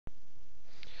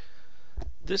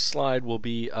This slide will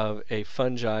be of a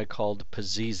fungi called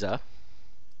Peziza.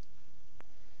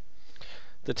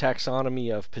 The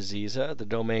taxonomy of Peziza, the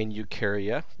domain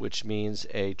Eukarya, which means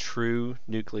a true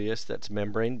nucleus that's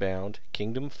membrane bound,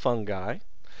 kingdom fungi.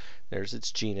 There's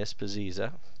its genus,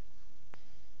 Peziza.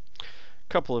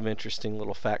 Couple of interesting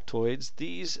little factoids.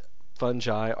 These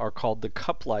fungi are called the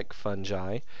cup-like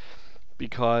fungi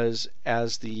because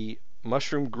as the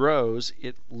mushroom grows,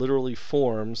 it literally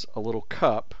forms a little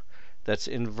cup that's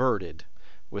inverted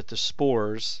with the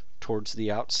spores towards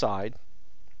the outside.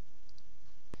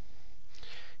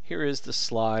 Here is the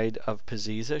slide of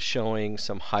Peziza showing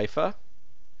some hypha,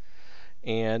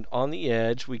 and on the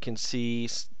edge we can see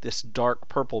this dark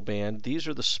purple band. These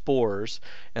are the spores,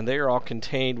 and they are all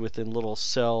contained within little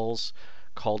cells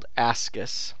called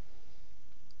ascus.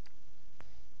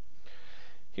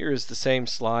 Here is the same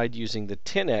slide using the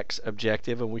 10x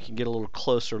objective, and we can get a little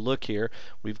closer look here.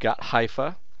 We've got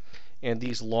hypha, and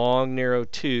these long narrow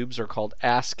tubes are called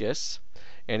ascus,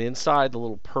 and inside the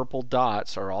little purple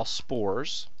dots are all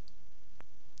spores.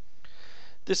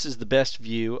 This is the best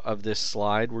view of this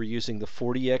slide. We're using the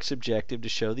 40x objective to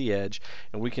show the edge,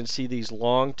 and we can see these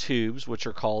long tubes which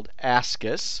are called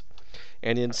ascus,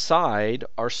 and inside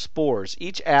are spores.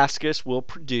 Each ascus will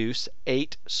produce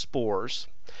 8 spores,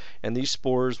 and these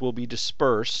spores will be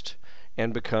dispersed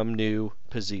and become new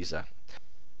Peziza.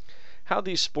 How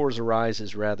these spores arise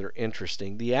is rather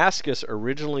interesting. The ascus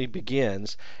originally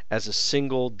begins as a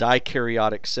single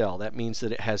dikaryotic cell. That means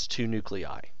that it has 2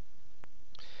 nuclei.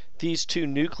 These 2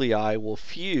 nuclei will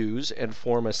fuse and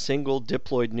form a single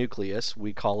diploid nucleus.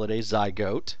 We call it a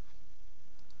zygote.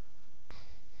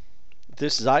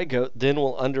 This zygote then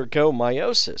will undergo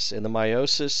meiosis, and the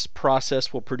meiosis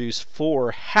process will produce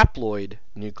 4 haploid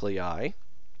nuclei.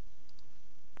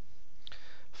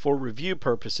 For review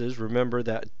purposes, remember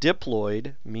that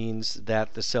diploid means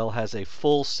that the cell has a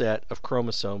full set of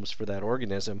chromosomes for that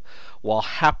organism, while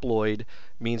haploid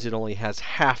means it only has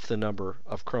half the number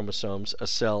of chromosomes a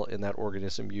cell in that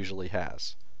organism usually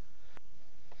has.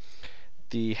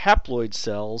 The haploid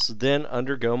cells then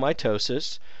undergo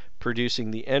mitosis, producing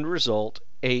the end result,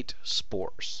 8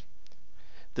 spores.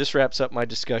 This wraps up my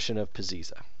discussion of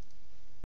Peziza.